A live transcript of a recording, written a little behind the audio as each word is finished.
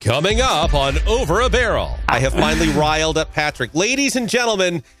Coming up on Over a Barrel, I have finally riled up Patrick. Ladies and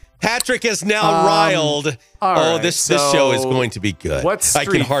gentlemen, Patrick is now riled. Right, this show is going to be good. What street?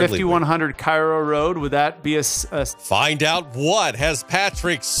 I can hardly 5100 Cairo Road. Would that be a Find out what has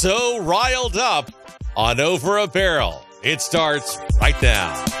Patrick so riled up on Over a Barrel. It starts right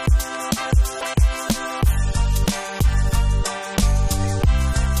now.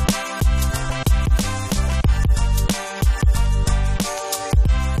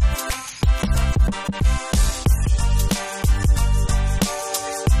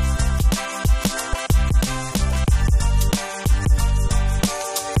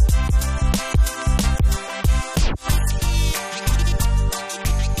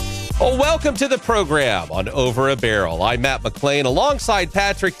 Well, welcome to the program on Over a Barrel. I'm Matt McClain alongside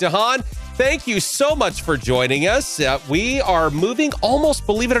Patrick DeHaan. Thank you so much for joining us. We are moving almost,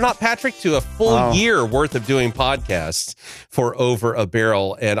 believe it or not, Patrick, to a full year worth of doing podcasts for Over a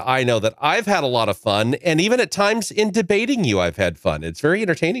Barrel. And I know that I've had a lot of fun. And even at times in debating you, I've had fun. It's very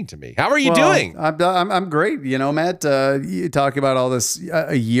entertaining to me. How are you doing? I'm great. You know, Matt, you talk about all this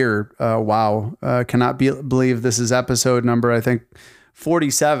a year. Wow. Cannot believe this is episode number, I think,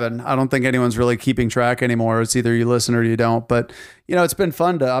 47. I don't think anyone's really keeping track anymore. It's either you listen or you don't. But, you know, it's been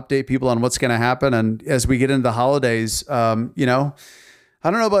fun to update people on what's going to happen. And as we get into the holidays, you know,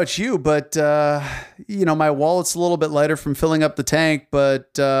 I don't know about you, but, you know, my wallet's a little bit lighter from filling up the tank,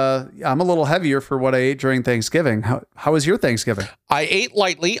 but I'm a little heavier for what I ate during Thanksgiving. How was your Thanksgiving? I ate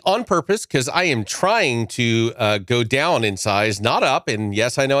lightly on purpose because I am trying to go down in size, not up. And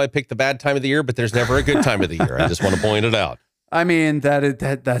yes, I know I picked the bad time of the year, but there's never a good time of the year. I just want to point it out. I mean,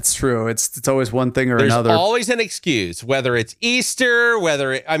 that's true. It's always one thing or another. There's always an excuse, whether it's Easter,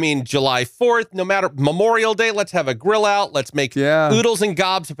 July 4th, no matter Memorial Day, let's have a grill out. Let's make oodles and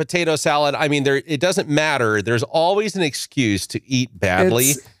gobs of potato salad. I mean, it doesn't matter. There's always an excuse to eat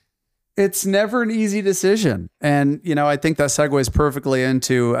badly. It's never an easy decision. And, you know, I think that segues perfectly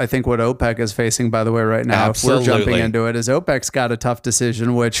into, I think, what OPEC is facing, by the way, right now. Absolutely. If we're jumping into it, is OPEC's got a tough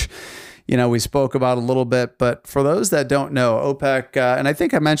decision, which, you know, we spoke about a little bit, but for those that don't know, OPEC, and I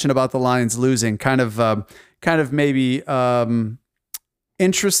think I mentioned about the Lions losing, kind of maybe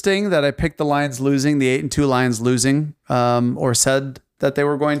interesting that I picked the Lions losing, the 8-2 Lions losing, or said that they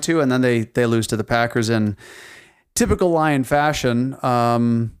were going to, and then they lose to the Packers in typical Lion fashion.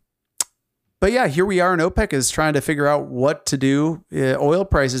 But yeah, here we are, and OPEC is trying to figure out what to do. Oil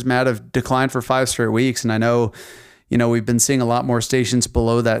prices, Matt, have declined for 5 straight weeks, and I know, you know, we've been seeing a lot more stations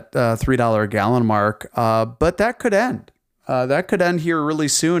below that $3 a gallon mark, but that could end. That could end here really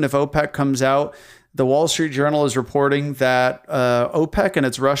soon if OPEC comes out. The Wall Street Journal is reporting that OPEC and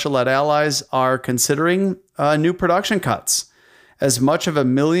its Russia-led allies are considering new production cuts. As much of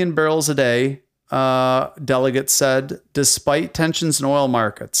 1 million barrels a day, delegates said, despite tensions in oil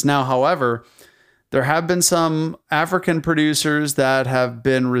markets. Now, however, there have been some African producers that have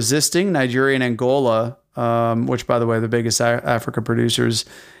been resisting. Nigeria and Angola, which, by the way, the biggest Africa producers,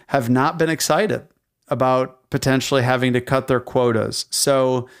 have not been excited about potentially having to cut their quotas.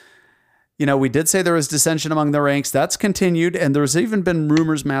 So, you know, we did say there was dissension among the ranks. That's continued. And there's even been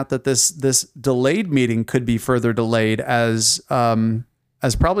rumors, Matt, that this delayed meeting could be further delayed as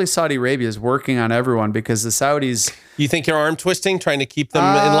probably Saudi Arabia is working on everyone, because the Saudis... You think you're arm twisting, trying to keep them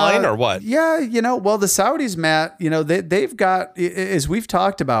in line, or what? Yeah, you know, well, the Saudis, Matt, you know, they've got, as we've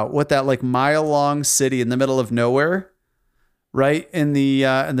talked about, what that like mile-long city in the middle of nowhere, right, in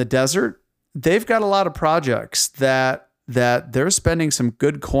the desert, they've got a lot of projects that they're spending some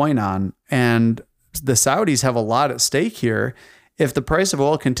good coin on, and the Saudis have a lot at stake here. If the price of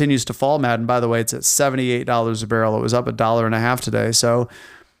oil continues to fall, Matt, and by the way, it's at $78 a barrel. It was up $1.50 today. So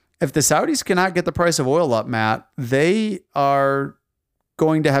if the Saudis cannot get the price of oil up, Matt, they are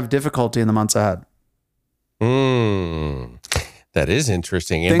going to have difficulty in the months ahead. That is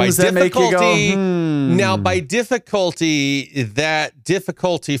interesting. And things that make you go, Now, by difficulty, that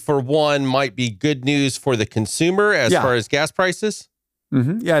difficulty for one might be good news for the consumer as far as gas prices?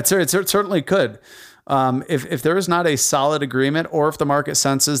 Yeah, it certainly could. If there is not a solid agreement, or if the market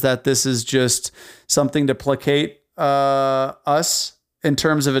senses that this is just something to placate us in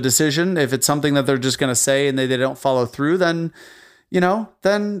terms of a decision, if it's something that they're just going to say and they don't follow through, then, you know,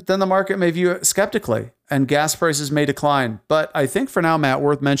 then the market may view it skeptically and gas prices may decline. But I think for now, Matt,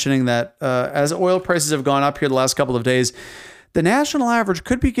 worth mentioning that as oil prices have gone up here the last couple of days, the national average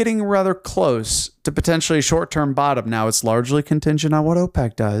could be getting rather close to potentially a short-term bottom. Now, it's largely contingent on what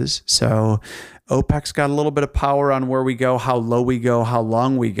OPEC does. So OPEC's got a little bit of power on where we go, how low we go, how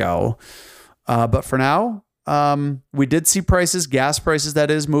long we go. But for now, we did see prices, gas prices,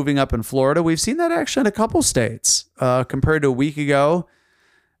 that is, moving up in Florida. We've seen that actually in a couple states compared to a week ago.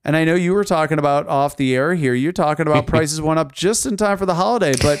 And I know you were talking about off the air here. You're talking about prices went up just in time for the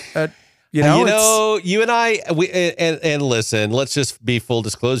holiday, but you know, you and I, and listen, let's just be full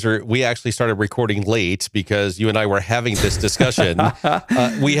disclosure. We actually started recording late because you and I were having this discussion.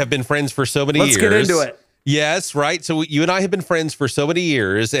 We have been friends for so many years. Let's get into it. Yes, right. So you and I have been friends for so many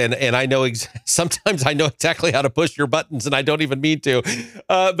years, and I know sometimes I know exactly how to push your buttons, and I don't even mean to.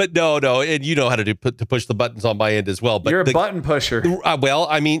 But no, and you know how to push the buttons on my end as well. But you're a button pusher. Well,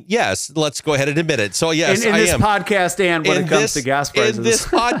 I mean, yes. Let's go ahead and admit it. So yes, in I this am. podcast, and when it comes to gas prices, in this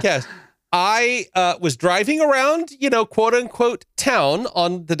podcast. I was driving around, quote unquote, town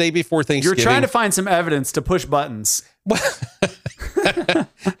on the day before Thanksgiving. You're trying to find some evidence to push buttons.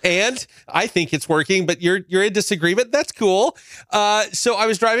 And I think it's working, but you're in disagreement. That's cool. So I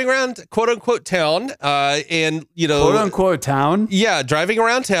was driving around, quote unquote, town, and quote unquote town. Yeah, driving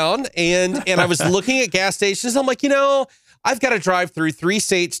around town, and I was looking at gas stations. I'm like, I've got to drive through 3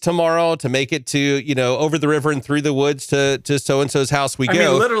 states tomorrow to make it to, over the river and through the woods to so-and-so's house we go. I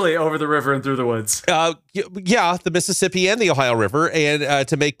mean, literally over the river and through the woods. Yeah, the Mississippi and the Ohio River, and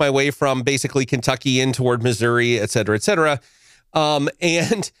to make my way from basically Kentucky in toward Missouri, et cetera, et cetera. And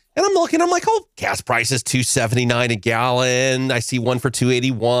I'm looking, I'm like, oh, gas price is $2.79 a gallon. I see one for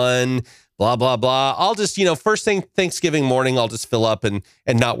 $2.81, blah, blah, blah. I'll just, first thing Thanksgiving morning, I'll just fill up and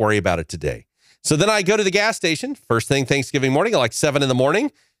not worry about it today. So then I go to the gas station, first thing Thanksgiving morning, at like 7 a.m,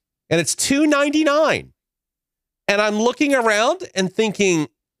 and it's $2.99. And I'm looking around and thinking,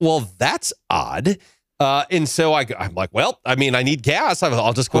 well, that's odd. And so I'm like, well, I mean, I need gas.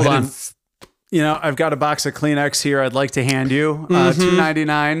 I'll just go ahead and... I've got a box of Kleenex here I'd like to hand you.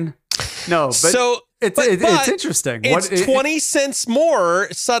 $2.99. No, but so it's interesting. It's 20 cents more.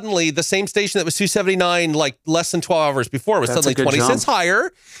 Suddenly, the same station that was $2.79 like less than 12 hours before was suddenly 20 cents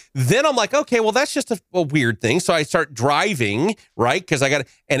higher. Then I'm like, okay, well, that's just a weird thing. So I start driving, right? Because and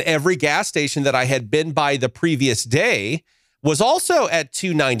every gas station that I had been by the previous day was also at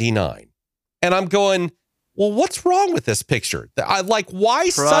 $2.99. And I'm going, well, what's wrong with this picture? Why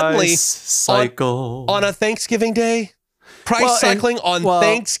suddenly cycle on a Thanksgiving day? Cycling on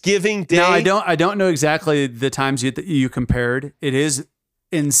Thanksgiving Day. Now, I don't know exactly the times you compared. It is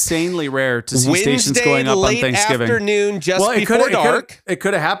insanely rare to see Wednesday, stations going up on Thanksgiving. Afternoon, just before dark. It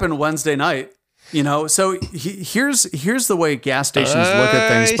could have happened Wednesday night. So here's the way gas stations look at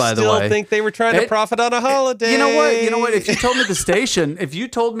things. By the way, I still think they were trying to profit on a holiday. You know what? If you told me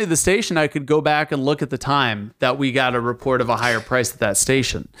the station, I could go back and look at the time that we got a report of a higher price at that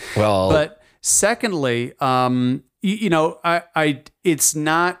station. Well, but secondly, it's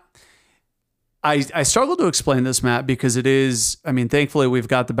not. I struggle to explain this, Matt, because it is. I mean, thankfully we've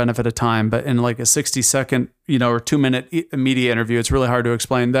got the benefit of time, but in like a 60-second, or 2-minute media interview, it's really hard to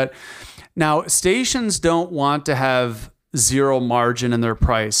explain that. Now, stations don't want to have zero margin in their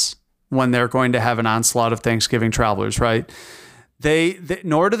price when they're going to have an onslaught of Thanksgiving travelers, right?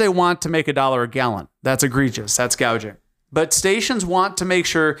 Nor do they want to make $1 a gallon. That's egregious. That's gouging. But stations want to make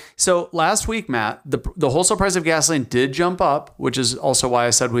sure. So last week, Matt, the wholesale price of gasoline did jump up, which is also why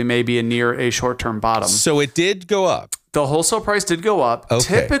I said we may be near a short-term bottom. So it did go up. The wholesale price did go up.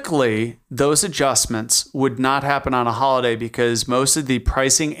 Okay. Typically, those adjustments would not happen on a holiday because most of the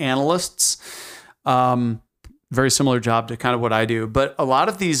pricing analysts, very similar job to kind of what I do, but a lot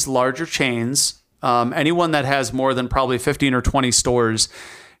of these larger chains, anyone that has more than probably 15 or 20 stores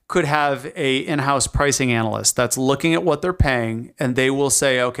could have a in-house pricing analyst that's looking at what they're paying, and they will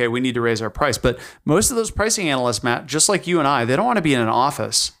say, okay, we need to raise our price. But most of those pricing analysts, Matt, just like you and I, they don't want to be in an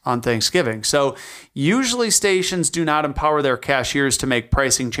office on Thanksgiving. So usually stations do not empower their cashiers to make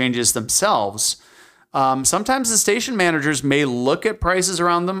pricing changes themselves. Sometimes the station managers may look at prices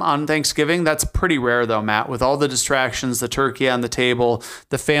around them on Thanksgiving. That's pretty rare though, Matt, with all the distractions, the turkey on the table,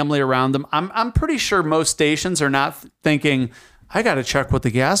 the family around them. I'm pretty sure most stations are not thinking, I got to check what the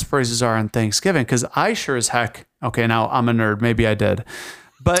gas prices are on Thanksgiving, because I sure as heck, okay, now I'm a nerd. Maybe I did.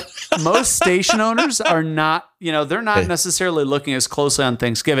 But most station owners are not, they're not necessarily looking as closely on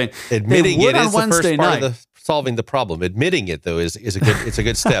Thanksgiving. Admitting it is the first part of solving the problem. Admitting it, though, it's a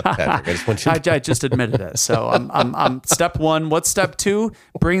good step, Patrick. I just admitted it. So I'm step one. What's step two?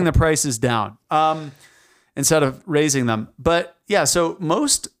 Bringing the prices down instead of raising them. But yeah, so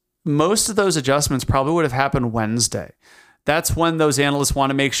most of those adjustments probably would have happened Wednesday. That's when those analysts want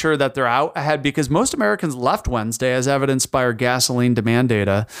to make sure that they're out ahead, because most Americans left Wednesday, as evidenced by our gasoline demand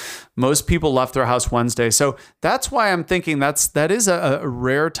data. Most people left their house Wednesday. So that's why I'm thinking that is a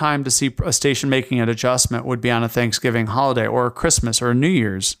rare time to see a station making an adjustment would be on a Thanksgiving holiday or a Christmas or a New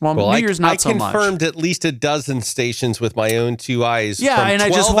Year's. Well, New Year's not so much. I confirmed at least a dozen stations with my own two eyes. Yeah, from and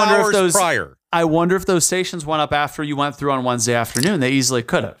 12 I just wonder hours if those prior. I wonder if those stations went up after you went through on Wednesday afternoon. They easily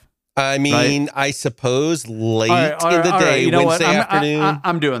could have. I mean, right? I suppose late in the day, you know Wednesday afternoon.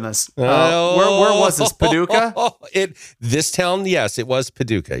 I'm doing this. Where was this? Paducah? This town, yes, it was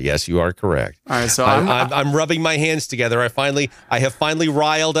Paducah. Yes, you are correct. All right, so I'm rubbing my hands together. I have finally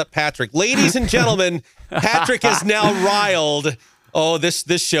riled up Patrick. Ladies and gentlemen, Patrick is now riled. Oh, this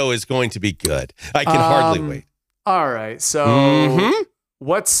show is going to be good. I can hardly wait. All right, so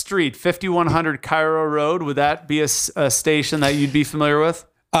what street? 5100 Cairo Road. Would that be a station that you'd be familiar with?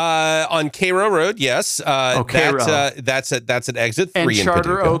 On Cairo Road, yes. Cairo. That's an exit 3 and in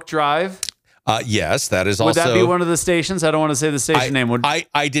Charter Paducah. Oak Drive. Yes, that is also. Would that be one of the stations? I don't want to say the station name.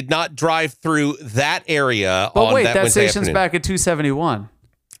 I did not drive through that area. But on wait, that that Wednesday station's afternoon. back at 271.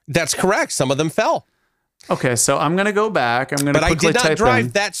 That's correct. Some of them fell. Okay, so I'm going to go back. I'm going to But I quickly did not type drive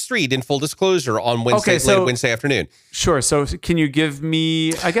in. that street in full disclosure on Wednesday, Okay, so- late Wednesday afternoon. Sure. So can you give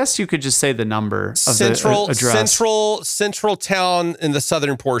me? I guess you could just say the number of the address. Central town in the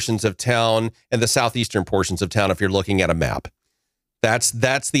southern portions of town and the southeastern portions of town. If you're looking at a map, that's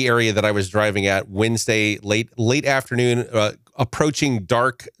the area that I was driving at Wednesday late afternoon, approaching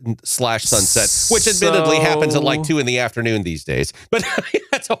dark / sunset, which admittedly happens at like 2 in the afternoon these days. But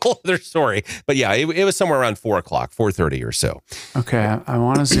that's a whole other story. But yeah, it was somewhere around 4:30 or so. Okay, I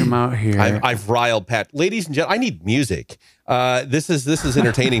want to zoom out here. I've riled Pat. Ladies and gentlemen, I need music. This is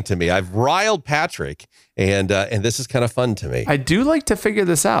entertaining to me. I've riled Patrick, and this is kind of fun to me. I do like to figure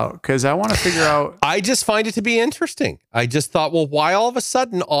this out because I want to figure out. I just find it to be interesting. I just thought, well, why all of a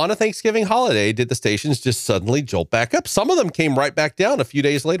sudden on a Thanksgiving holiday did the stations just suddenly jolt back up? Some of them came right back down a few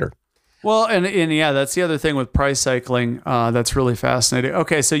days later. Well, and yeah, that's the other thing with price cycling. That's really fascinating.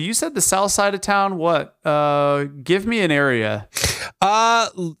 Okay, so you said the south side of town. What? Give me an area.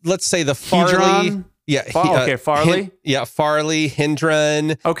 Let's say the Farley. Hedron? Yeah. Farley. Farley,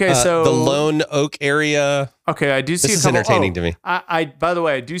 Hendron. Okay, so the Lone Oak area. Okay, I do see. This is entertaining to me. I by the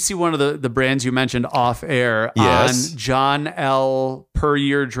way, I do see one of the brands you mentioned off air on John L. Per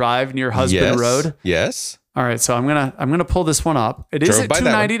Year Drive near Husband Road. Yes. All right, so I'm gonna pull this one up. It is at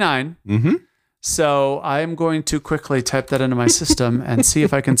 $2.99. Mm-hmm. So I'm going to quickly type that into my system and see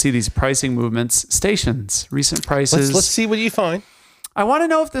if I can see these pricing movements. Stations, recent prices. Let's see what you find. I want to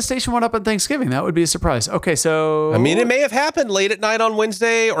know if the station went up on Thanksgiving. That would be a surprise. Okay, so... I mean, it may have happened late at night on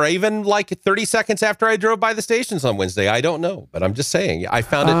Wednesday or even like 30 seconds after I drove by the stations on Wednesday. I don't know, but I'm just saying. I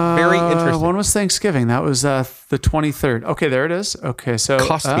found it very interesting. When was Thanksgiving? That was the 23rd. Okay, there it is. Okay, so...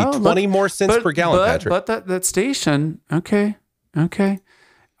 Cost me 20 more cents per gallon, Patrick. But that station... Okay.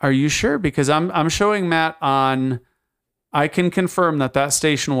 Are you sure? Because I'm showing Matt on... I can confirm that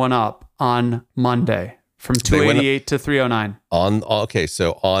station went up on Monday. From 288 to 309.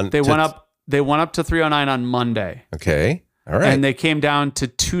 They went up to 309 on Monday. Okay. All right. And they came down to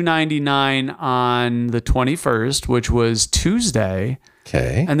 299 on the 21st, which was Tuesday.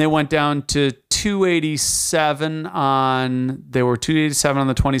 Okay. And they went down to 287 on the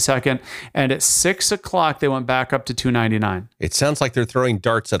 22nd. And at 6 o'clock, they went back up to 299. It sounds like they're throwing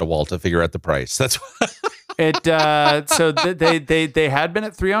darts at a wall to figure out the price. That's so they had been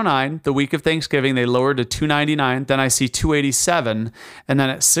at 309 the week of Thanksgiving. They lowered to 299. Then I see 287, and then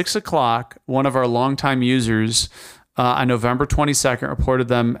at 6 o'clock, one of our longtime users on November 22nd reported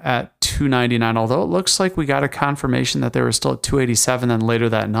them at 299. Although it looks like we got a confirmation that they were still at 287. Then later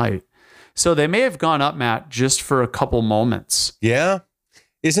that night, so they may have gone up, Matt, just for a couple moments. Yeah,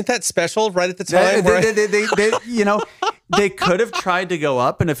 isn't that special? Right at the time, They could have tried to go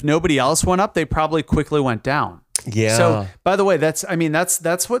up, and if nobody else went up, they probably quickly went down. Yeah. So, by the way, that's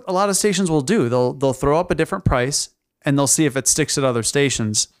what a lot of stations will do. They'll throw up a different price, and they'll see if it sticks at other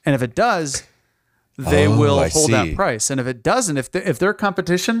stations. And if it does, they will hold that price. And if it doesn't, if their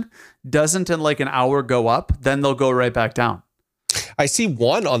competition doesn't in like an hour go up, then they'll go right back down. I see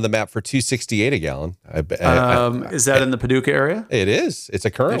one on the map for $2.68 a gallon. Is that in the Paducah area? It is. It's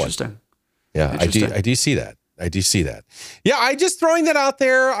a current Interesting. one. Yeah, I do see that. I do see that. Yeah, I just throwing that out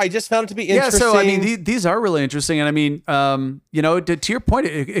there. I just found it to be interesting. Yeah, so I mean, these are really interesting, and I mean, to your point,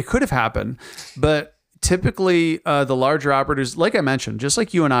 it could have happened, but typically the larger operators, like I mentioned, just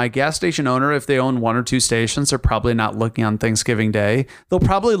like you and I, gas station owner, if they own one or two stations, they're probably not looking on Thanksgiving Day. They'll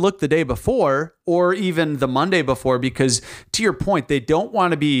probably look the day before or even the Monday before, because to your point, they don't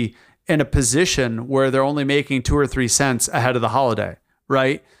want to be in a position where they're only making 2 or 3 cents ahead of the holiday,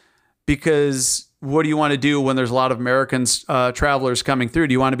 right? Because what do you want to do when there's a lot of Americans, travelers coming through?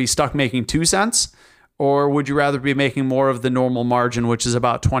 Do you want to be stuck making 2 cents? Or would you rather be making more of the normal margin, which is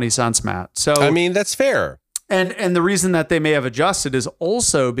about 20 cents, Matt? So, I mean, that's fair. And the reason that they may have adjusted is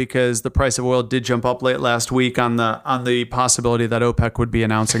also because the price of oil did jump up late last week on the possibility that OPEC would be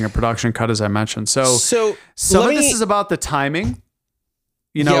announcing a production cut, as I mentioned. So some of this is about the timing.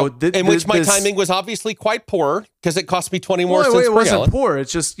 You know, which my timing was obviously quite poor because it cost me 20 more cents per gallon. It wasn't poor.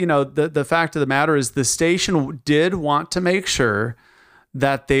 It's just, you know, the fact of the matter is the station did want to make sure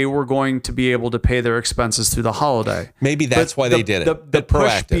that they were going to be able to pay their expenses through the holiday. Maybe that's why they did it. The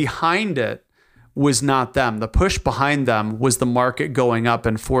push behind it was not them. The push behind them was the market going up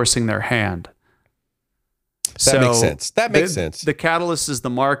and forcing their hand. That makes sense. That makes sense. The catalyst is the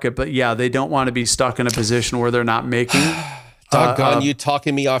market, but yeah, they don't want to be stuck in a position where they're not making. Doggone you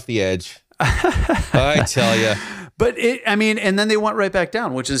talking me off the edge. I tell you. But and then they went right back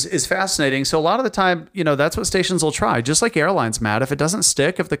down, which is fascinating. So a lot of the time, you know, that's what stations will try. Just like airlines, Matt. If it doesn't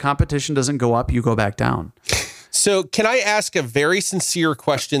stick, if the competition doesn't go up, you go back down. So can I ask a very sincere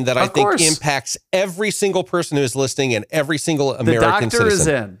question that I think impacts every single person who is listening and every single American citizen? The doctor is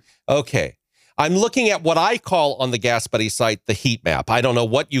in. Okay. I'm looking at what I call on the Gas Buddy site the heat map. I don't know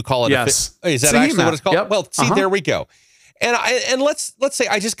what you call it. Yes. Is that actually what it's called? Yep. Well, see, there we go. And let's say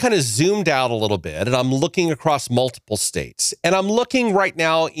I just kind of zoomed out a little bit and I'm looking across multiple states and I'm looking right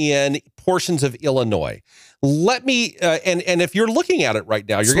now in portions of Illinois. Let me and if you're looking at it right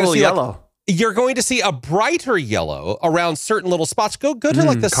now, you're going to see yellow. You're going to see a brighter yellow around certain little spots. Go to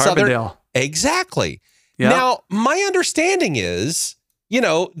like the Carbondale. southern. Exactly. Yep. Now, my understanding is, you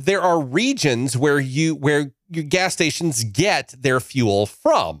know, there are regions where your gas stations get their fuel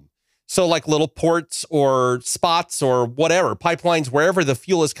from. So like little ports or spots or whatever, pipelines, wherever the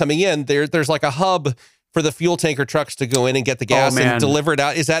fuel is coming in, there's like a hub for the fuel tanker trucks to go in and get the gas and deliver it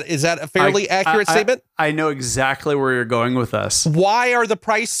out. Is that a fairly accurate statement? I know exactly where you're going with this. Why are the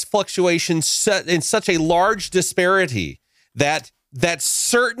price fluctuations set in such a large disparity that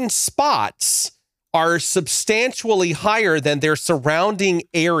certain spots are substantially higher than their surrounding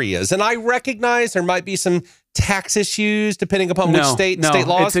areas? And I recognize there might be some tax issues depending upon which state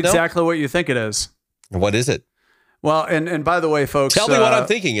laws. It's exactly what you think it is. What is it? Well, and by the way, folks, tell me what I'm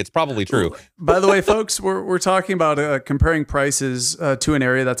thinking. It's probably true. By the way, folks, we're talking about comparing prices to an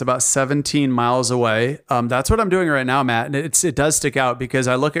area that's about 17 miles away. That's what I'm doing right now, Matt. And it does stick out because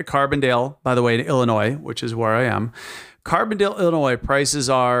I look at Carbondale, by the way, in Illinois, which is where I am. Carbondale, Illinois, prices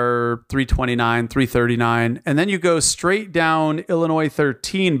are $3.29, $3.39. And then you go straight down Illinois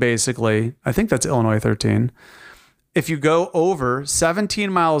 13, basically. I think that's Illinois 13. If you go over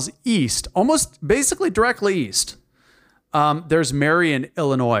 17 miles east, almost basically directly east, there's Marion,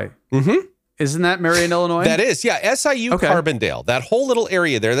 Illinois. Mm-hmm. Isn't that Marion, Illinois? That is, yeah. SIU Carbondale, that whole little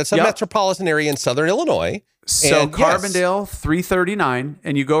area there. That's a metropolitan area in southern Illinois. So Carbondale, $3.39,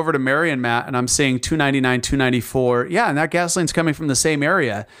 and you go over to Marion, Matt, and I'm seeing $2.99, $2.94. Yeah, and that gasoline's coming from the same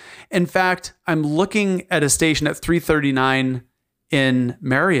area. In fact, I'm looking at a station at $3.39 in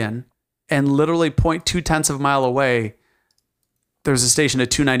Marion, and literally 0.2 of a mile away, there's a station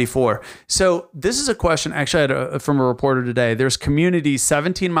at $2.94. So this is a question actually I had from a reporter today. There's communities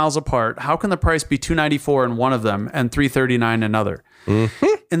 17 miles apart. How can the price be $2.94 in one of them and $3.39 in another? Mm-hmm.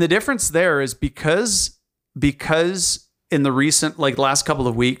 And the difference there is because in the recent, like last couple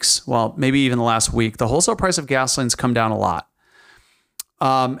of weeks, well, maybe even the last week, the wholesale price of gasoline's come down a lot.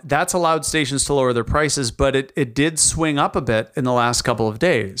 That's allowed stations to lower their prices, but it did swing up a bit in the last couple of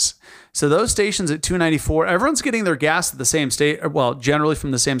days. So those stations at $2.94, everyone's getting their gas at the same generally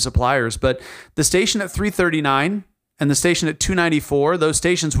from the same suppliers, but the station at $3.39 and the station at $2.94, those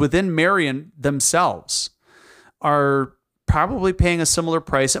stations within Marion themselves are probably paying a similar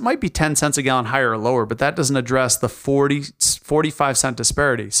price. It might be 10 cents a gallon higher or lower, but that doesn't address the 45 cent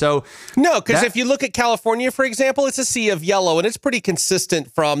disparity. So no, because if you look at California, for example, it's a sea of yellow and it's pretty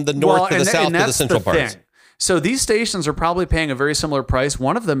consistent from the north to the south to the central parts. So these stations are probably paying a very similar price.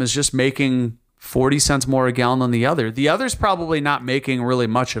 One of them is just making 40 cents more a gallon than the other. The other's probably not making really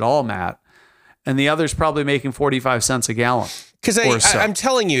much at all, Matt. And the other's probably making 45 cents a gallon. Because I'm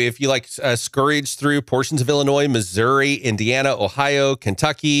telling you, if you scurriage through portions of Illinois, Missouri, Indiana, Ohio,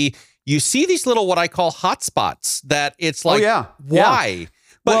 Kentucky, you see these little what I call hot spots that it's like, why? Yeah.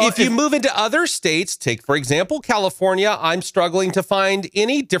 But if you move into other states, take, for example, California, I'm struggling to find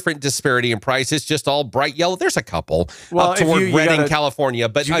any different disparity in price. It's just all bright yellow. There's a couple up toward Redding, California.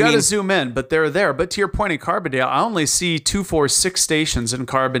 But you got to zoom in, but they're there. But to your point in Carbondale, I only see 2, 4, 6 stations in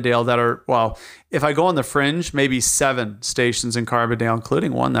Carbondale that are, well, if I go on the fringe, maybe 7 stations in Carbondale,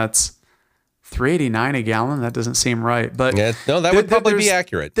 including one that's $3.89 a gallon. That doesn't seem right. But no, that would probably be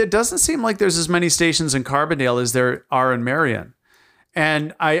accurate. It doesn't seem like there's as many stations in Carbondale as there are in Marion.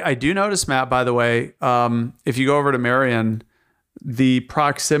 And I do notice, Matt, by the way, if you go over to Marion, the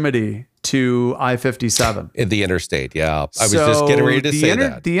proximity to I-57. In the interstate, yeah. I was just getting ready to say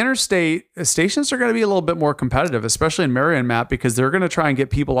that. The interstate stations are going to be a little bit more competitive, especially in Marion, Matt, because they're going to try and get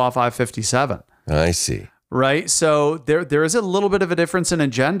people off I-57. I see. Right. So there is a little bit of a difference in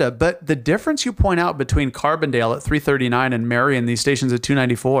agenda, but the difference you point out between Carbondale at 339 and Marion, these stations at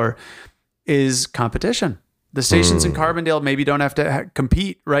 294, is competition. The stations in Carbondale maybe don't have to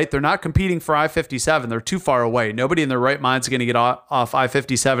compete, right? They're not competing for I-57. They're too far away. Nobody in their right mind is going to get off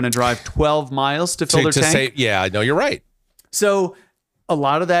I-57 and drive 12 miles to fill their tank. Yeah, no, you're right. So a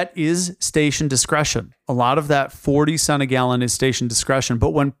lot of that is station discretion. A lot of that 40 cents a gallon is station discretion.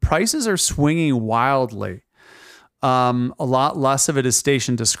 But when prices are swinging wildly, a lot less of it is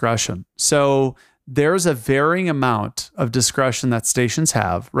station discretion. So there's a varying amount of discretion that stations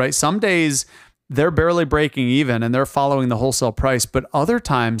have, right? Some days they're barely breaking even and they're following the wholesale price. But other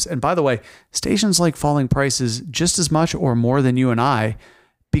times, and by the way, stations like falling prices just as much or more than you and I,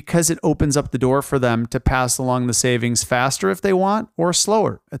 because it opens up the door for them to pass along the savings faster if they want or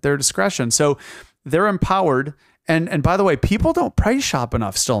slower at their discretion. So they're empowered. And by the way, people don't price shop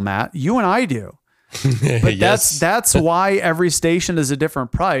enough still, Matt. You and I do. But Yes. that's why every station is a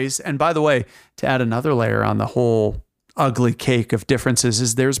different price. And by the way, to add another layer on the whole ugly cake of differences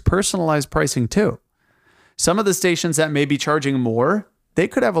is there's personalized pricing too. Some of the stations that may be charging more, they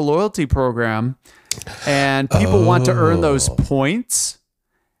could have a loyalty program and people want to earn those points.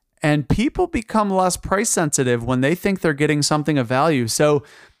 And people become less price sensitive when they think they're getting something of value. So,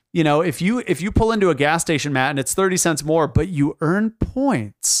 you know, if you pull into a gas station, Matt, and it's 30 cents more, but you earn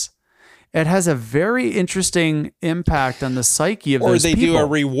points, it has a very interesting impact on the psyche of those people. Or they do a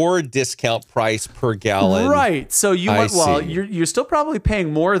reward discount price per gallon. Right. So you're still probably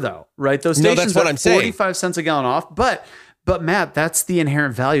paying more though, right? Those No, stations that's what are I'm saying. 45 cents a gallon off, but Matt, that's the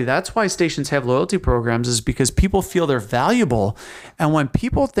inherent value. That's why stations have loyalty programs, is because people feel they're valuable. And when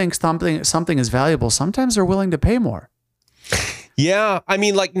people think something is valuable, sometimes they're willing to pay more. Yeah. I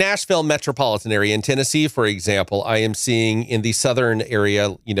mean, like Nashville metropolitan area in Tennessee, for example, I am seeing in the southern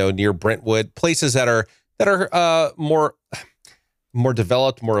area, you know, near Brentwood, places that are more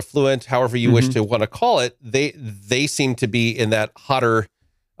developed, more affluent, however you wish to want to call it. They seem to be in that hotter,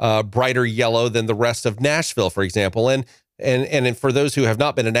 brighter yellow than the rest of Nashville, for example. And for those who have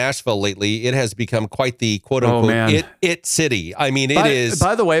not been to Nashville lately, it has become quite the quote unquote it city. I mean, it is.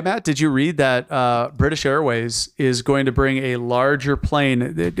 By the way, Matt, did you read that British Airways is going to bring a larger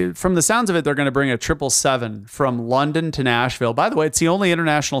plane? From the sounds of it, they're going to bring a 777 from London to Nashville. By the way, it's the only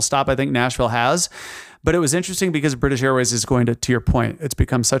international stop I think Nashville has. But it was interesting because British Airways is going to your point, it's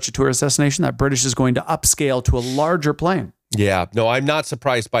become such a tourist destination that British is going to upscale to a larger plane. Yeah, no, I'm not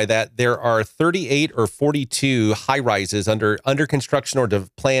surprised by that. There are 38 or 42 high rises under construction or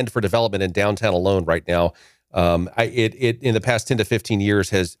planned for development in downtown alone right now. It in the past 10 to 15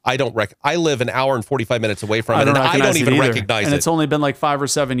 years I live an hour and 45 minutes away from it, and I don't even recognize it. And it's only been like 5 or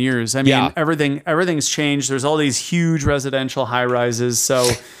 7 years. I mean, everything's changed. There's all these huge residential high rises. So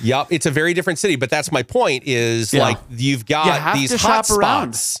yeah, it's a very different city. But that's my point is like you've got these hot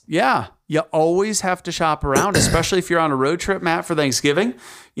spots. Yeah. You always have to shop around, especially if you're on a road trip, Matt, for Thanksgiving.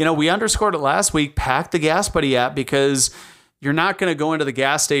 You know, we underscored it last week, pack the Gas Buddy app, because you're not going to go into the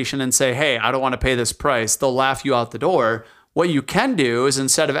gas station and say, hey, I don't want to pay this price. They'll laugh you out the door. What you can do is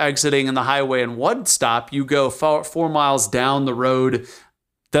instead of exiting in the highway in one stop, you go 4 miles down the road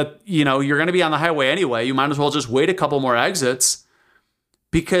that, you know, you're going to be on the highway anyway. You might as well just wait a couple more exits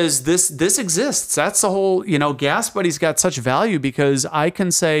because this exists. That's the whole, you know, Gas Buddy's got such value because I can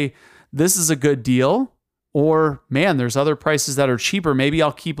say, this is a good deal, or man, there's other prices that are cheaper. Maybe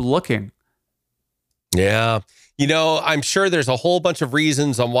I'll keep looking. Yeah. You know, I'm sure there's a whole bunch of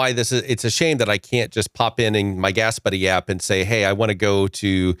reasons on why it's a shame that I can't just pop in my Gas Buddy app and say, hey, I want to go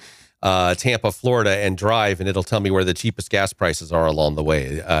to Tampa, Florida and drive, and it'll tell me where the cheapest gas prices are along the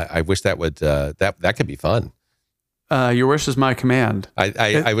way. I wish that would, that could be fun. Your wish is my command.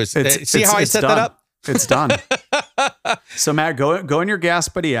 I was, see how I set that up? It's done. So Matt, go in your Gas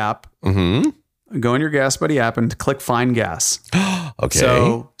Buddy app. Mm-hmm. Go in your Gas Buddy app and click Find Gas.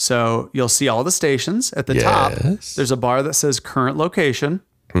 Okay. So you'll see all the stations at the top. There's a bar that says current location.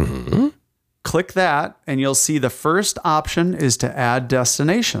 Mm-hmm. Click that, and you'll see the first option is to add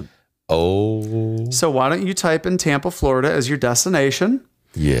destination. Oh. So why don't you type in Tampa, Florida as your destination?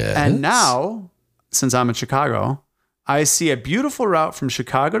 Yes. And now, since I'm in Chicago, I see a beautiful route from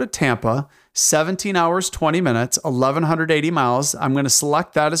Chicago to Tampa, 17 hours, 20 minutes, 1,180 miles. I'm going to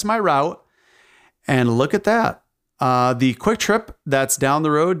select that as my route. And look at that. The Quick Trip that's down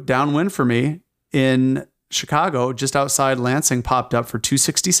the road, downwind for me in Chicago, just outside Lansing, popped up for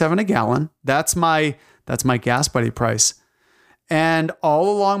 $2.67 a gallon. That's my Gas Buddy price. And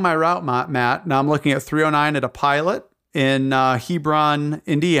all along my route, Matt, now I'm looking at 309 at a Pilot in Hebron,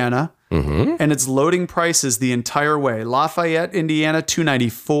 Indiana. And it's loading prices the entire way. Lafayette, Indiana,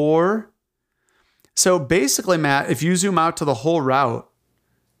 $294. So basically, Matt, if you zoom out to the whole route,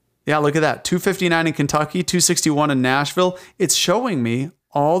 yeah, look at that. $259 in Kentucky, $261 in Nashville. It's showing me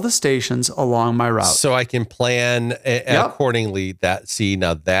all the stations along my route. So I can plan accordingly.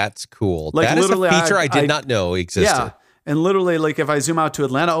 Now that's cool. Like, that is a literally, feature I did not know existed. Yeah. And literally, like, if I zoom out to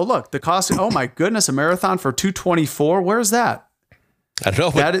Atlanta, oh, look, the cost, oh my goodness, a marathon for $224. Where's that? I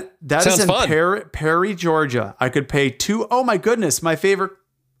don't know. That is in Perry, Georgia. I could pay oh my goodness, my favorite.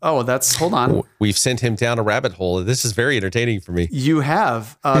 Oh, hold on. We've sent him down a rabbit hole. This is very entertaining for me. You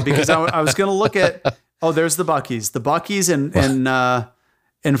have, because I was going to look at, there's the Buc-ee's. The Buc-ee's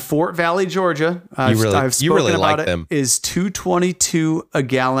in Fort Valley, Georgia. You really like them. Is $2.22 a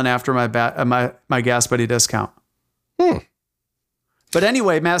gallon after my Gas Buddy discount. But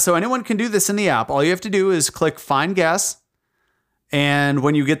anyway, Matt, so anyone can do this in the app. All you have to do is click Find Gas. And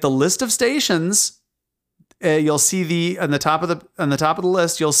when you get the list of stations, you'll see on the top of the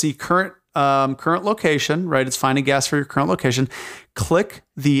list, you'll see current location, right? It's finding gas for your current location. Click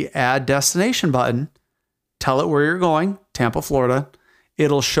the Add Destination button. Tell it where you're going, Tampa, Florida.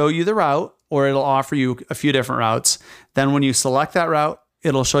 It'll show you the route, or it'll offer you a few different routes. Then when you select that route,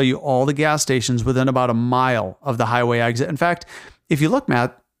 it'll show you all the gas stations within about a mile of the highway exit. In fact, if you look,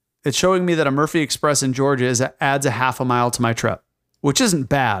 Matt, it's showing me that a Murphy Express in Georgia adds a half a mile to my trip, which isn't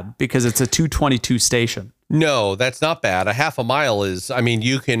bad because it's a 222 station. No, that's not bad. A half a mile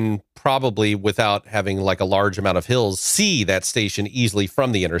you can probably, without having like a large amount of hills, see that station easily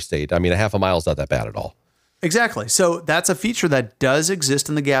from the interstate. I mean, a half a mile is not that bad at all. Exactly. So that's a feature that does exist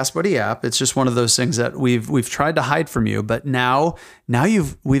in the Gas Buddy app. It's just one of those things that we've tried to hide from you, but now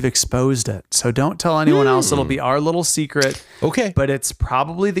we've exposed it. So don't tell anyone else. It'll be our little secret. Okay. But it's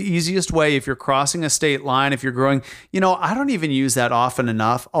probably the easiest way if you're crossing a state line, if you're growing. I don't even use that often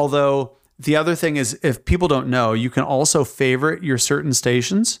enough. Although the other thing is, if people don't know, you can also favorite your certain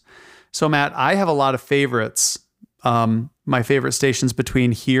stations. So Matt, I have a lot of favorites. My favorite stations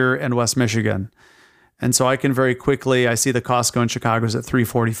between here and West Michigan. And so I can very quickly, I see the Costco in Chicago is at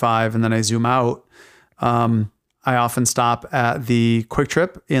 $3.45, and then I zoom out. I often stop at the Quick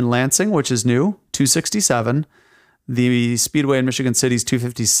Trip in Lansing, which is new, $2.67. The Speedway in Michigan City is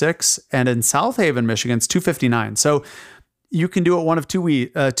 $2.56, and in South Haven, Michigan, it's $2.59. So you can do it one of two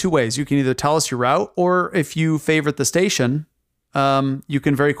ways. You can either tell us your route, or if you favorite the station, you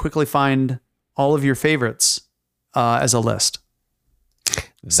can very quickly find all of your favorites as a list.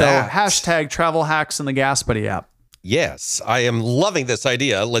 So hashtag travel hacks in the Gas Buddy app. Yes, I am loving this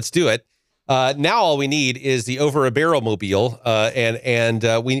idea. Let's do it. Now all we need is the Over a Barrel mobile,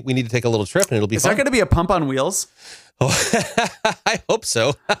 and we need to take a little trip, and it'll be fun. Is that going to be a pump on wheels? Oh, I hope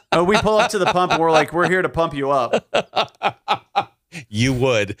so. We pull up to the pump and we're like, we're here to pump you up. You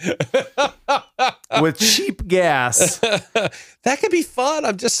would. With cheap gas. That could be fun.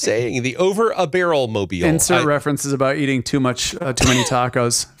 I'm just saying, the Over a Barrel mobile. Insert references about eating too many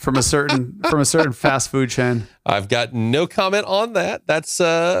tacos from a certain fast food chain. I've got no comment on that. That's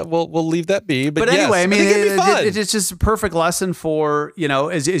we'll leave that be. But anyway, yes, it's just a perfect lesson for,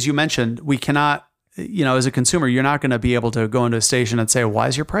 as you mentioned, we cannot, as a consumer, you're not going to be able to go into a station and say, why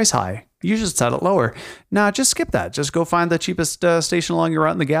is your price high? You just set it lower. No, just skip that. Just go find the cheapest station along your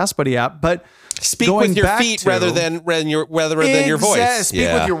route in the Gas Buddy app. But speak with your feet rather than your voice.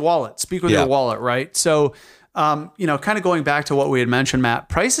 Speak with your wallet. Speak with your wallet, right? So, kind of going back to what we had mentioned, Matt,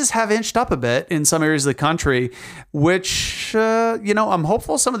 prices have inched up a bit in some areas of the country, which, I'm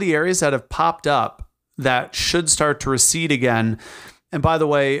hopeful some of the areas that have popped up that should start to recede again. And by the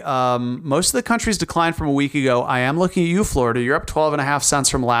way, most of the country's declined from a week ago. I am looking at you, Florida. You're up 12.5 cents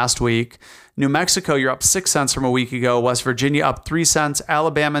from last week. New Mexico, you're up 6 cents from a week ago. West Virginia up 3 cents.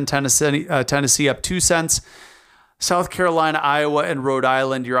 Alabama and Tennessee up 2 cents. South Carolina, Iowa, and Rhode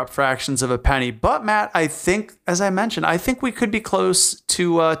Island, you're up fractions of a penny. But Matt, I think, as I mentioned, we could be close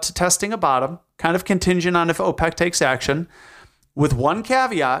to testing a bottom, kind of contingent on if OPEC takes action, with one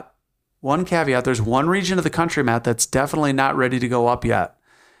caveat. There's one region of the country, Matt, that's definitely not ready to go up yet.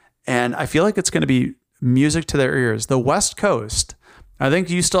 And I feel like it's going to be music to their ears. The West Coast, I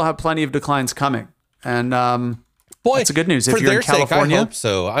think you still have plenty of declines coming. And that's the good news. If you're in California, I hope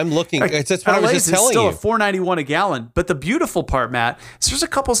so. I'm looking. That's what I was just telling you. It's still at $4.91 a gallon. But the beautiful part, Matt, is there's a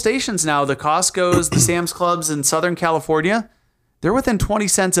couple stations now, the Costco's, the Sam's Clubs in Southern California. They're within 20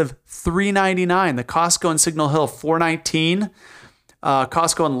 cents of $3.99. The Costco in Signal Hill, $4.19.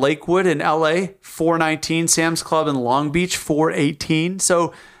 Costco in Lakewood in LA, $4.19. Sam's Club in Long Beach, $4.18.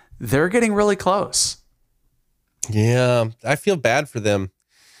 So they're getting really close. Yeah, I feel bad for them.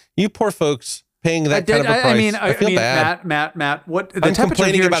 You poor folks paying that kind of a price. I feel bad. Matt, what the I'm temperature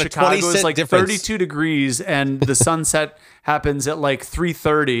complaining here in about a Chicago 20 is cent like difference. 32 degrees and the sunset happens at like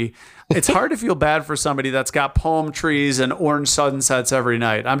 3:30. It's hard to feel bad for somebody that's got palm trees and orange sunsets every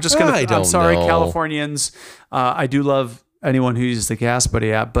night. I'm sorry, know. Californians. I do love anyone who uses the Gas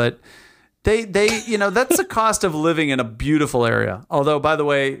Buddy app, but they that's the cost of living in a beautiful area. Although, by the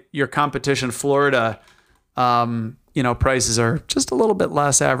way, your competition, Florida, prices are just a little bit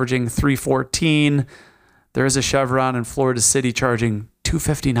less, averaging $314. There is a Chevron in Florida City charging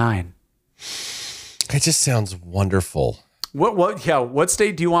 $259. It just sounds wonderful. What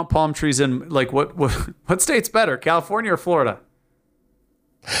state do you want palm trees in? Like what state's better, California or Florida?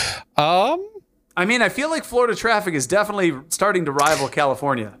 I feel like Florida traffic is definitely starting to rival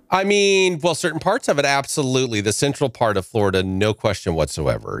California. Certain parts of it, absolutely. The central part of Florida, no question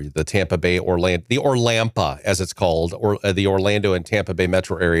whatsoever. The Tampa Bay, the Orlampa, as it's called, or the Orlando and Tampa Bay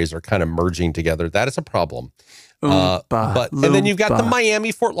metro areas are kind of merging together. That is a problem. And then you've got the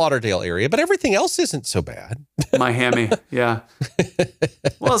Miami, Fort Lauderdale area, but everything else isn't so bad. Miami, yeah.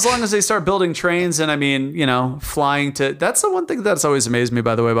 Well, as long as they start building trains and flying to, that's the one thing that's always amazed me,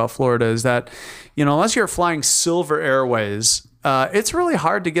 by the way, about Florida is that, unless you're flying Silver Airways, it's really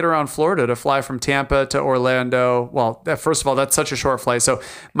hard to get around Florida to fly from Tampa to Orlando. Well, first of all, that's such a short flight. So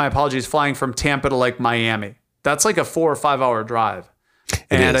my apologies, flying from Tampa to like Miami. That's like a 4 or 5 hour drive.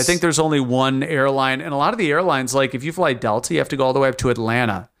 And I think there's only one airline. And a lot of the airlines, like if you fly Delta, you have to go all the way up to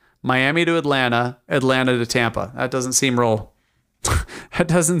Atlanta. Miami to Atlanta, Atlanta to Tampa. That doesn't seem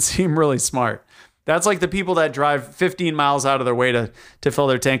really smart. That's like the people that drive 15 miles out of their way to fill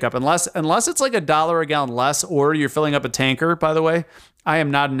their tank up. Unless it's like $1 a gallon less, or you're filling up a tanker, by the way. I am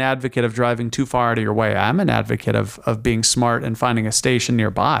not an advocate of driving too far out of your way. I'm an advocate of being smart and finding a station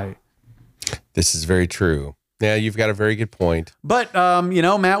nearby. This is very true. Yeah, you've got a very good point. But,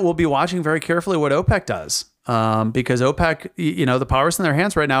 Matt, we'll be watching very carefully what OPEC does. Because OPEC, the power's in their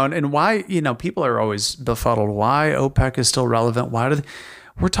hands right now. And why, people are always befuddled. Why OPEC is still relevant?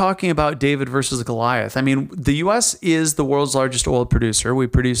 We're talking about David versus Goliath. The U.S. is the world's largest oil producer. We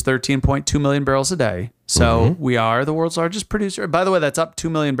produce 13.2 million barrels a day. So we are the world's largest producer. By the way, that's up 2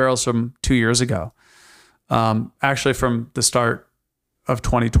 million barrels from 2 years ago. Actually, from the start of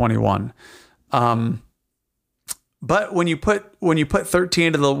 2021. But when you put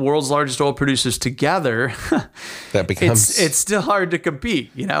 13 of the world's largest oil producers together, that becomes it's still hard to compete,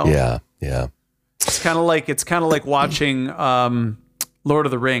 Yeah. It's kind of like watching Lord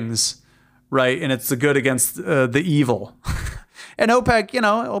of the Rings, right? And it's the good against the evil. And OPEC,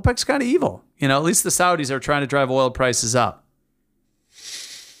 OPEC's kind of evil. At least the Saudis are trying to drive oil prices up.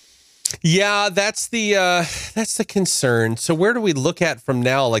 Yeah, that's the concern. So where do we look at from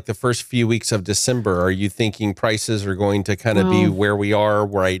now, like the first few weeks of December? Are you thinking prices are going to kind of be where we are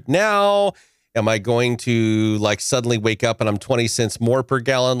right now? Am I going to suddenly wake up and I'm 20 cents more per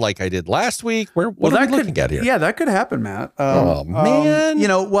gallon like I did last week? What are we looking at here? Yeah, that could happen, Matt. Man.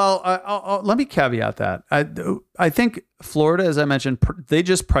 Let me caveat that. I think Florida, as I mentioned, they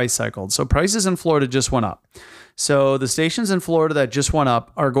just price cycled. So prices in Florida just went up. So the stations in Florida that just went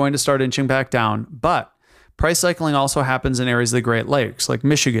up are going to start inching back down. But price cycling also happens in areas of the Great Lakes like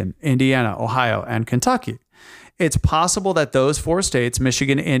Michigan, Indiana, Ohio, and Kentucky. It's possible that those 4 states,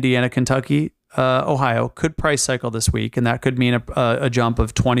 Michigan, Indiana, Kentucky, Ohio, could price cycle this week. And that could mean a jump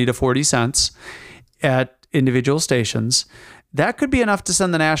of 20 to 40 cents at individual stations. That could be enough to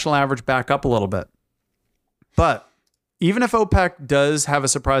send the national average back up a little bit. But even if OPEC does have a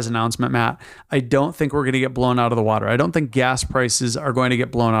surprise announcement, Matt, I don't think we're going to get blown out of the water. I don't think gas prices are going to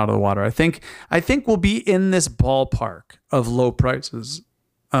get blown out of the water. I think we'll be in this ballpark of low prices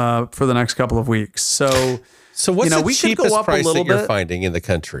for the next couple of weeks. So what's the cheapest price that you're finding in the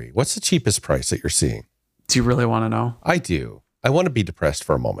country? What's the cheapest price that you're seeing? Do you really want to know? I do. I want to be depressed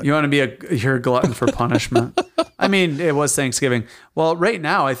for a moment. You want to be you're a glutton for punishment. It was Thanksgiving. Well, right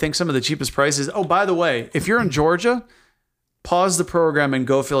now, I think some of the cheapest prices. Oh, by the way, if you're in Georgia, pause the program and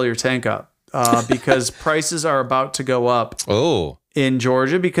go fill your tank up because prices are about to go up in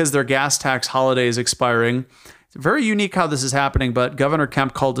Georgia because their gas tax holiday is expiring. It's very unique how this is happening, but Governor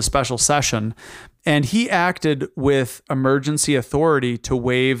Kemp called a special session and he acted with emergency authority to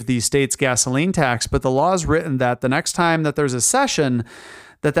waive the state's gasoline tax. But the law is written that the next time that there's a session,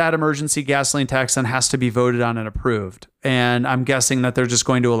 that emergency gasoline tax then has to be voted on and approved. And I'm guessing that they're just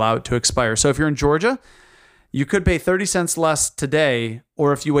going to allow it to expire. So if you're in Georgia, you could pay 30 cents less today,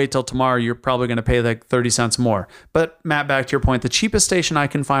 or if you wait till tomorrow, you're probably going to pay like 30 cents more. But Matt, back to your point, the cheapest station I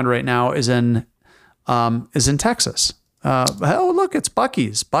can find right now is in Texas. Look, it's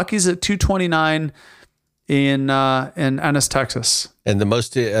Buc-ee's. Buc-ee's at $2.29 in Ennis, Texas. And the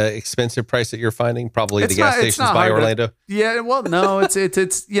most expensive price that you're finding, probably It's the gas not- it's stations not by hard to- Orlando. Yeah, well, no, it's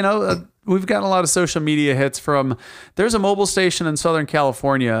we've gotten a lot of social media hits from. There's a mobile station in Southern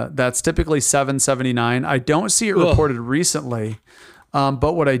California that's typically $7.79. I don't see it reported recently,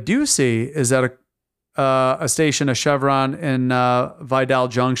 but what I do see is that a station, a Chevron in Vidal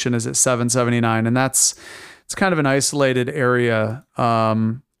Junction, is at $7.79, and it's kind of an isolated area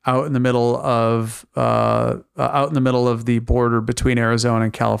out in the middle of the border between Arizona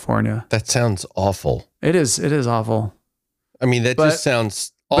and California. That sounds awful. It is awful. I mean, that just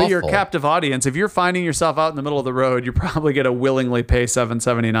sounds awful. But you're a captive audience. If you're finding yourself out in the middle of the road, you're probably going to willingly pay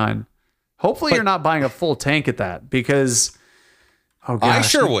 $7.79. Hopefully, you're not buying a full tank at that, because oh gosh, I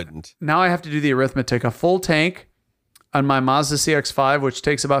sure wouldn't. Now I have to do the arithmetic. A full tank on my Mazda CX-5, which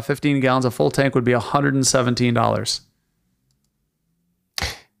takes about 15 gallons, a full tank would be $117.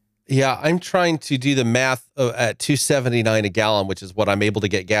 Yeah, I'm trying to do the math at $2.79 a gallon, which is what I'm able to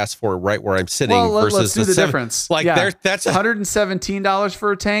get gas for right where I'm sitting. Well, versus let's do the difference. Like that's $117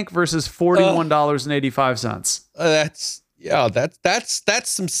 for a tank versus $41.85.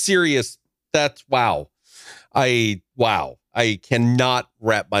 That's some serious. That's wow. I cannot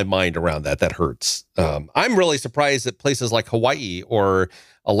wrap my mind around that. That hurts. I'm really surprised that places like Hawaii or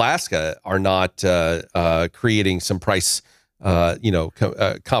Alaska are not creating some price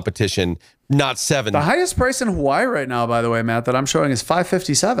competition, not $7. The highest price in Hawaii right now, by the way, Matt, that I'm showing is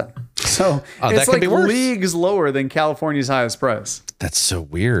 $5.57. So it's like leagues lower than California's highest price. That's so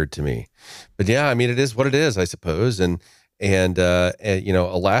weird to me. But yeah, I mean, it is what it is, I suppose. And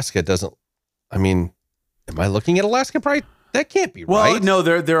Alaska doesn't, I mean, am I looking at Alaska price? That can't be right. Well, no,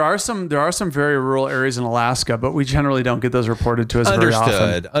 there are some very rural areas in Alaska, but we generally don't get those reported to us very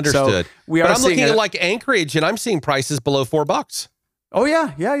often. Understood. So I'm looking at like Anchorage, and I'm seeing prices below $4. Oh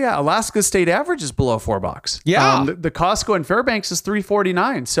yeah. Alaska's state average is below $4. Yeah. The Costco in Fairbanks is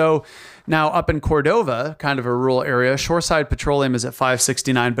 $3.49. So now up in Cordova, kind of a rural area, Shoreside Petroleum is at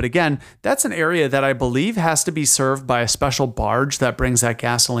 $5.69. But again, that's an area that I believe has to be served by a special barge that brings that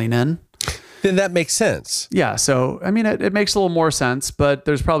gasoline in. Then that makes sense. Yeah. So, I mean, it makes a little more sense, but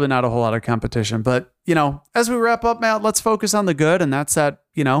there's probably not a whole lot of competition. But, as we wrap up, Matt, let's focus on the good. And that's that,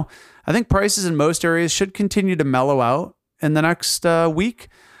 I think prices in most areas should continue to mellow out in the next week.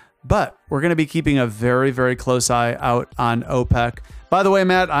 But we're going to be keeping a very, very close eye out on OPEC. By the way,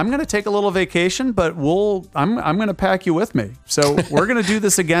 Matt, I'm going to take a little vacation, but I'm going to pack you with me. So we're going to do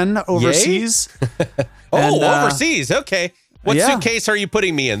this again overseas. Overseas. Okay. What suitcase are you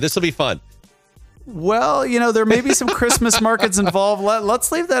putting me in? This will be fun. Well, there may be some Christmas markets involved.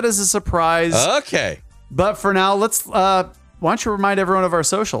 Let's leave that as a surprise. Okay. But for now, why don't you remind everyone of our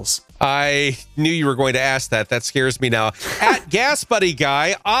socials? I knew you were going to ask that. That scares me now. At Gas Buddy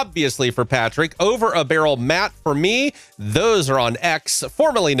Guy, obviously for Patrick. Over a Barrel Matt for me. Those are on X,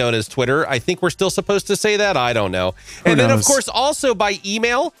 formerly known as Twitter. I think we're still supposed to say that. I don't know. And then, of course, also by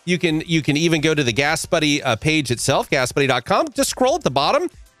email. You can even go to the Gas Buddy page itself, gasbuddy.com. Just scroll at the bottom.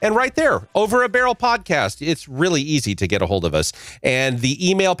 And right there, Over a Barrel Podcast. It's really easy to get a hold of us. And the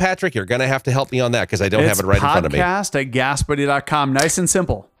email, Patrick, you're going to have to help me on that because I don't have it right in front of me. Podcast at gasbuddy.com. Nice and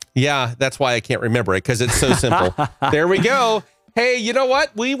simple. Yeah, that's why I can't remember it, because it's so simple. There we go. Hey, you know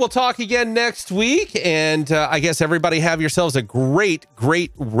what? We will talk again next week. And I guess everybody have yourselves a great,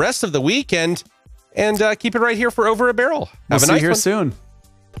 great rest of the weekend. And keep it right here for Over a Barrel. We'll see you here soon.